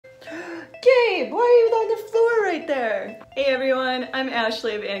Babe, why are you on the floor right there? Hey everyone, I'm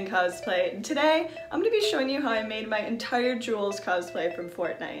ashleyandcosplay, and today I'm going to be showing you how I made my entire Jules cosplay from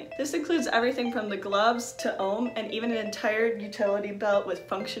Fortnite. This includes everything from the gloves to ohm and even an entire utility belt with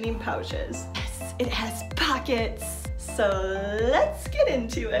functioning pouches. Yes, it has pockets! So let's get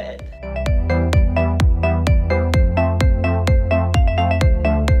into it!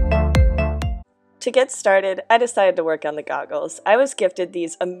 To get started, I decided to work on the goggles. I was gifted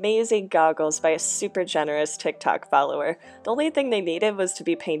these amazing goggles by a super generous TikTok follower. The only thing they needed was to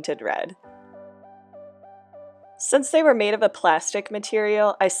be painted red. Since they were made of a plastic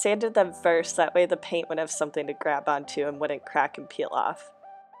material, I sanded them first, that way the paint would have something to grab onto and wouldn't crack and peel off.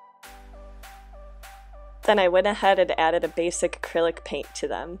 Then I went ahead and added a basic acrylic paint to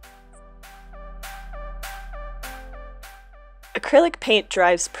them. Acrylic paint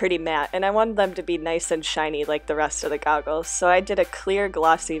dries pretty matte, and I wanted them to be nice and shiny like the rest of the goggles, so I did a clear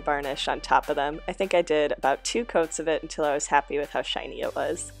glossy varnish on top of them. I think I did about 2 coats of it until I was happy with how shiny it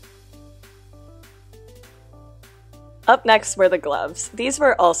was. Up next were the gloves. These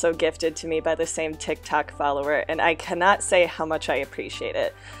were also gifted to me by the same TikTok follower, and I cannot say how much I appreciate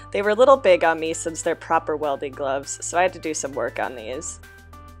it. They were a little big on me since they're proper welding gloves, so I had to do some work on these.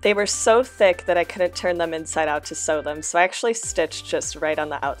 They were so thick that I couldn't turn them inside out to sew them, so I actually stitched just right on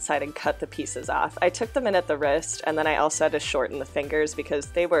the outside and cut the pieces off. I took them in at the wrist, and then I also had to shorten the fingers because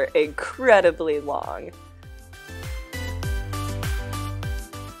they were incredibly long.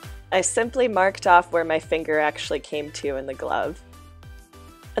 I simply marked off where my finger actually came to in the glove.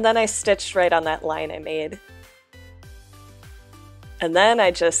 And then I stitched right on that line I made. And then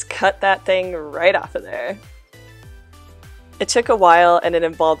I just cut that thing right off of there. It took a while and it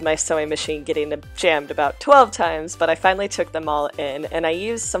involved my sewing machine getting jammed about 12 times, but I finally took them all in, and I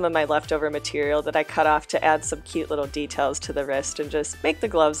used some of my leftover material that I cut off to add some cute little details to the wrist and just make the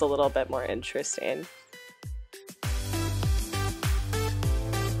gloves a little bit more interesting.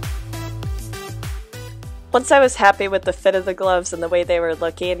 Once I was happy with the fit of the gloves and the way they were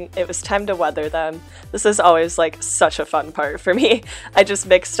looking, it was time to weather them. This is always like such a fun part for me. I just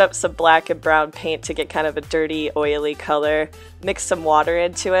mixed up some black and brown paint to get kind of a dirty, oily color, mixed some water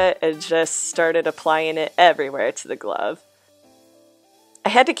into it, and just started applying it everywhere to the glove. I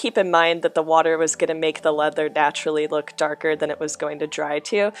had to keep in mind that the water was going to make the leather naturally look darker than it was going to dry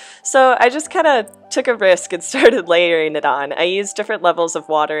to, so I just kind of took a risk and started layering it on. I used different levels of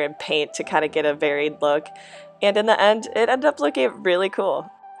water and paint to kind of get a varied look, and in the end, it ended up looking really cool.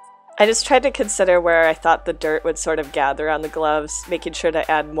 I just tried to consider where I thought the dirt would sort of gather on the gloves, making sure to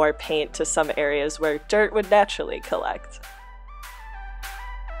add more paint to some areas where dirt would naturally collect.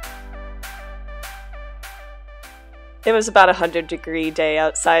 It was about a 100-degree day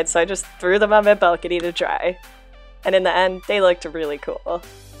outside, so I just threw them on my balcony to dry. And in the end, they looked really cool.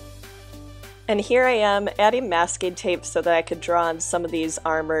 And here I am, adding masking tape so that I could draw on some of these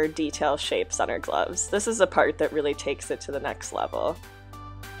armor detail shapes on our gloves. This is the part that really takes it to the next level.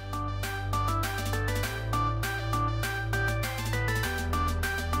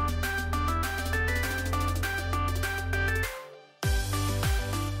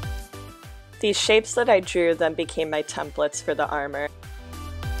 These shapes that I drew then became my templates for the armor.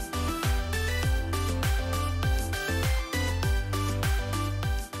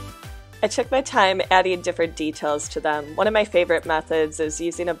 I took my time adding different details to them. One of my favorite methods is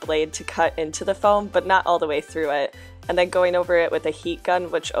using a blade to cut into the foam, but not all the way through it, and then going over it with a heat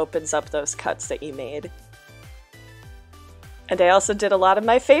gun, which opens up those cuts that you made. And I also did a lot of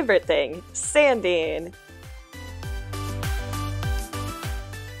my favorite thing, sanding!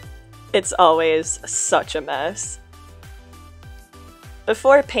 It's always such a mess.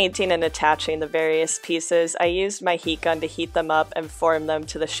 Before painting and attaching the various pieces, I used my heat gun to heat them up and form them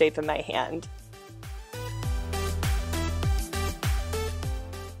to the shape of my hand.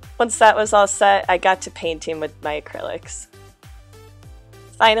 Once that was all set, I got to painting with my acrylics.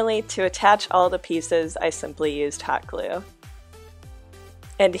 Finally, to attach all the pieces, I simply used hot glue.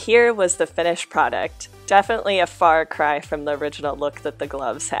 And here was the finished product. Definitely a far cry from the original look that the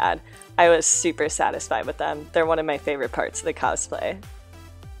gloves had. I was super satisfied with them. They're one of my favorite parts of the cosplay.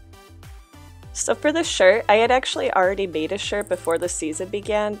 So for the shirt, I had actually already made a shirt before the season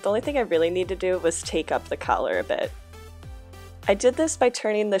began. The only thing I really needed to do was take up the collar a bit. I did this by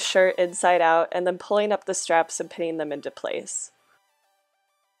turning the shirt inside out and then pulling up the straps and pinning them into place.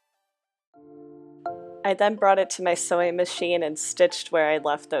 I then brought it to my sewing machine and stitched where I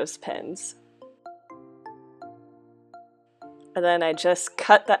left those pins. And then I just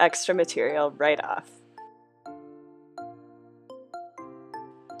cut the extra material right off.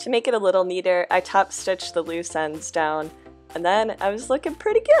 To make it a little neater, I top stitched the loose ends down, and then I was looking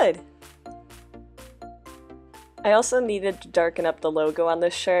pretty good. I also needed to darken up the logo on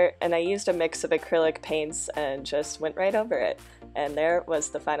this shirt, and I used a mix of acrylic paints and just went right over it. And there was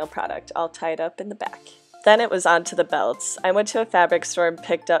the final product, all tied up in the back. Then it was on to the belts. I went to a fabric store and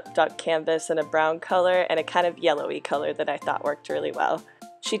picked up duck canvas in a brown color and a kind of yellowy color that I thought worked really well.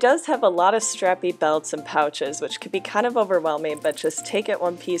 She does have a lot of strappy belts and pouches, which could be kind of overwhelming, but just take it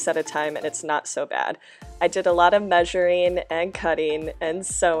one piece at a time and it's not so bad. I did a lot of measuring and cutting and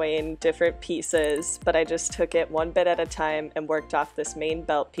sewing different pieces, but I just took it one bit at a time and worked off this main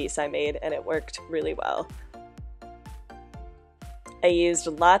belt piece I made, and it worked really well. I used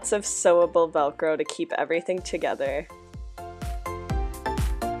lots of sewable Velcro to keep everything together.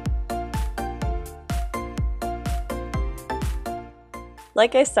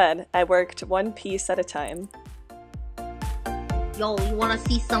 Like I said, I worked one piece at a time. Yo, you wanna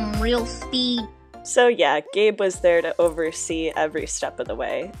see some real speed? So yeah, Gabe was there to oversee every step of the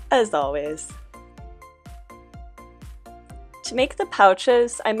way, as always. To make the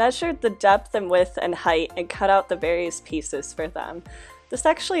pouches, I measured the depth and width and height and cut out the various pieces for them. This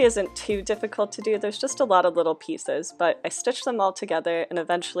actually isn't too difficult to do, there's just a lot of little pieces, but I stitched them all together and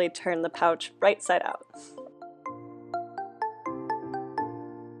eventually turned the pouch right side out.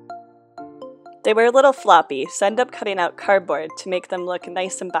 They were a little floppy, so I ended up cutting out cardboard to make them look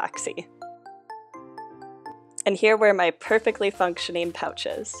nice and boxy. And here were my perfectly functioning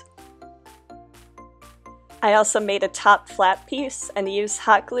pouches. I also made a top flat piece and used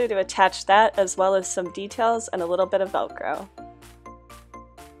hot glue to attach that, as well as some details and a little bit of Velcro.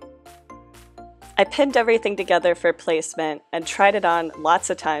 I pinned everything together for placement and tried it on lots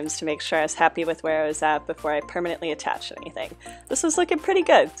of times to make sure I was happy with where I was at before I permanently attached anything. This was looking pretty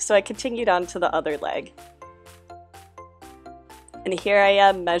good, so I continued on to the other leg. And here I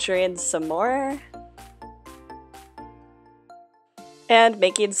am measuring some more and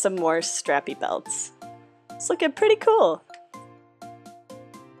making some more strappy belts. It's looking pretty cool.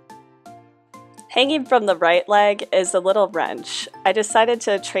 Hanging from the right leg is a little wrench. I decided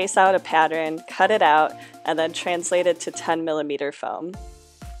to trace out a pattern, cut it out, and then translate it to 10mm foam.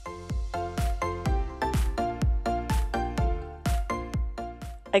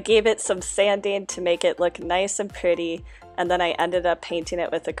 I gave it some sanding to make it look nice and pretty, and then I ended up painting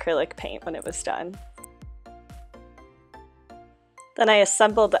it with acrylic paint when it was done. Then I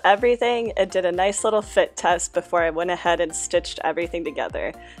assembled everything and did a nice little fit test before I went ahead and stitched everything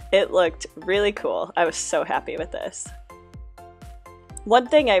together. It looked really cool. I was so happy with this. One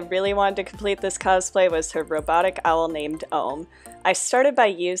thing I really wanted to complete this cosplay was her robotic owl named Ohm. I started by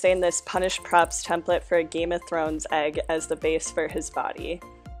using this Punish Props template for a Game of Thrones egg as the base for his body.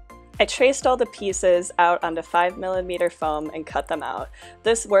 I traced all the pieces out onto 5mm foam and cut them out.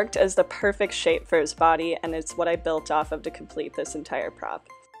 This worked as the perfect shape for his body, and it's what I built off of to complete this entire prop.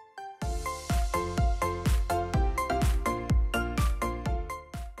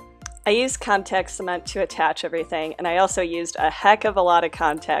 I used contact cement to attach everything, and I also used a heck of a lot of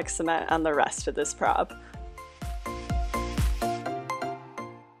contact cement on the rest of this prop.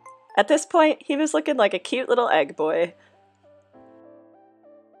 At this point, he was looking like a cute little egg boy.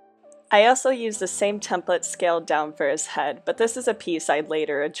 I also used the same template scaled down for his head, but this is a piece I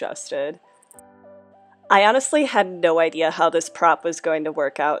later adjusted. I honestly had no idea how this prop was going to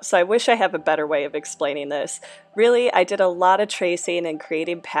work out, so I wish I have a better way of explaining this. Really, I did a lot of tracing and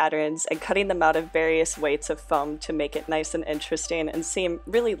creating patterns and cutting them out of various weights of foam to make it nice and interesting and seem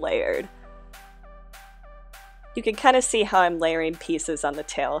really layered. You can kind of see how I'm layering pieces on the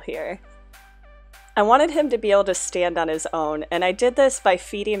tail here. I wanted him to be able to stand on his own, and I did this by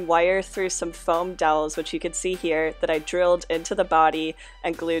feeding wire through some foam dowels, which you can see here, that I drilled into the body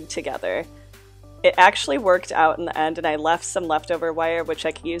and glued together. It actually worked out in the end, and I left some leftover wire which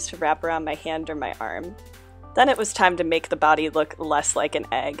I could use to wrap around my hand or my arm. Then it was time to make the body look less like an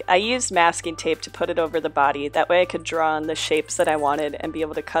egg. I used masking tape to put it over the body, that way I could draw on the shapes that I wanted and be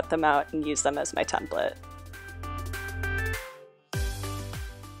able to cut them out and use them as my template.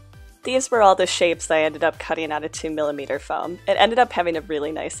 These were all the shapes I ended up cutting out of 2mm foam. It ended up having a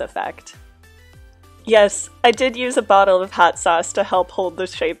really nice effect. Yes, I did use a bottle of hot sauce to help hold the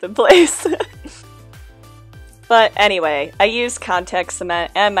shape in place. But anyway, I used contact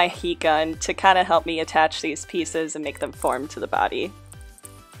cement and my heat gun to kind of help me attach these pieces and make them form to the body.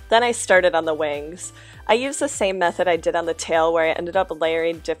 Then I started on the wings. I used the same method I did on the tail, where I ended up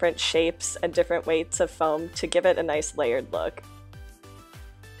layering different shapes and different weights of foam to give it a nice layered look.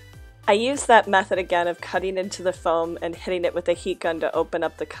 I used that method again of cutting into the foam and hitting it with a heat gun to open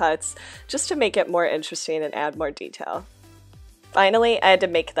up the cuts, just to make it more interesting and add more detail. Finally, I had to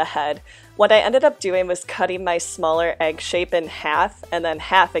make the head. What I ended up doing was cutting my smaller egg shape in half, and then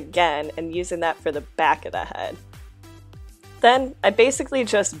half again, and using that for the back of the head. Then I basically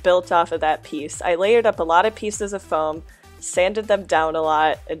just built off of that piece. I layered up a lot of pieces of foam, sanded them down a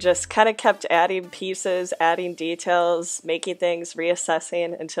lot, and just kind of kept adding pieces, adding details, making things,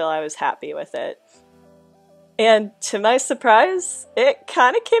 reassessing until I was happy with it. And to my surprise, it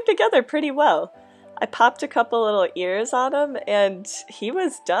kind of came together pretty well. I popped a couple little ears on him and he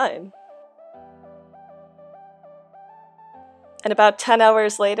was done. And about 10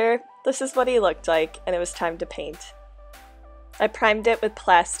 hours later, this is what he looked like, and it was time to paint. I primed it with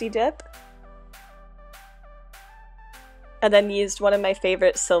Plasti Dip, and then used one of my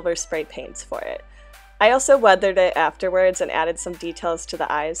favorite silver spray paints for it. I also weathered it afterwards and added some details to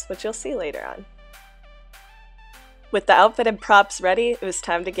the eyes, which you'll see later on. With the outfit and props ready, it was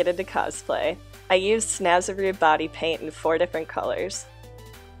time to get into cosplay. I used Snazaroo body paint in 4 different colors.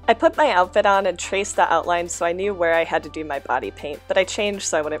 I put my outfit on and traced the outline so I knew where I had to do my body paint, but I changed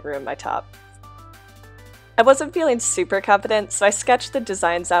so I wouldn't ruin my top. I wasn't feeling super confident, so I sketched the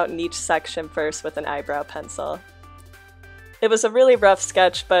designs out in each section first with an eyebrow pencil. It was a really rough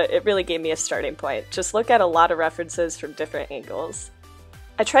sketch, but it really gave me a starting point. Just look at a lot of references from different angles.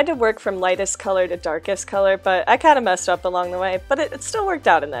 I tried to work from lightest color to darkest color, but I kind of messed up along the way, but it still worked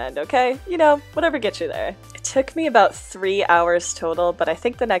out in the end, okay? You know, whatever gets you there. It took me about 3 hours total, but I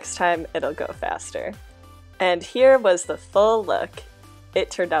think the next time it'll go faster. And here was the full look. It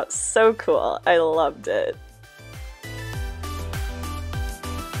turned out so cool. I loved it.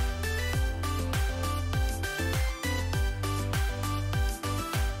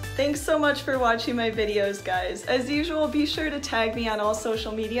 Thanks so much for watching my videos, guys. As usual, be sure to tag me on all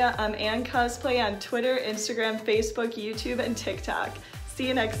social media. I'm Ann Cosplay on Twitter, Instagram, Facebook, YouTube, and TikTok. See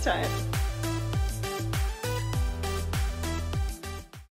you next time.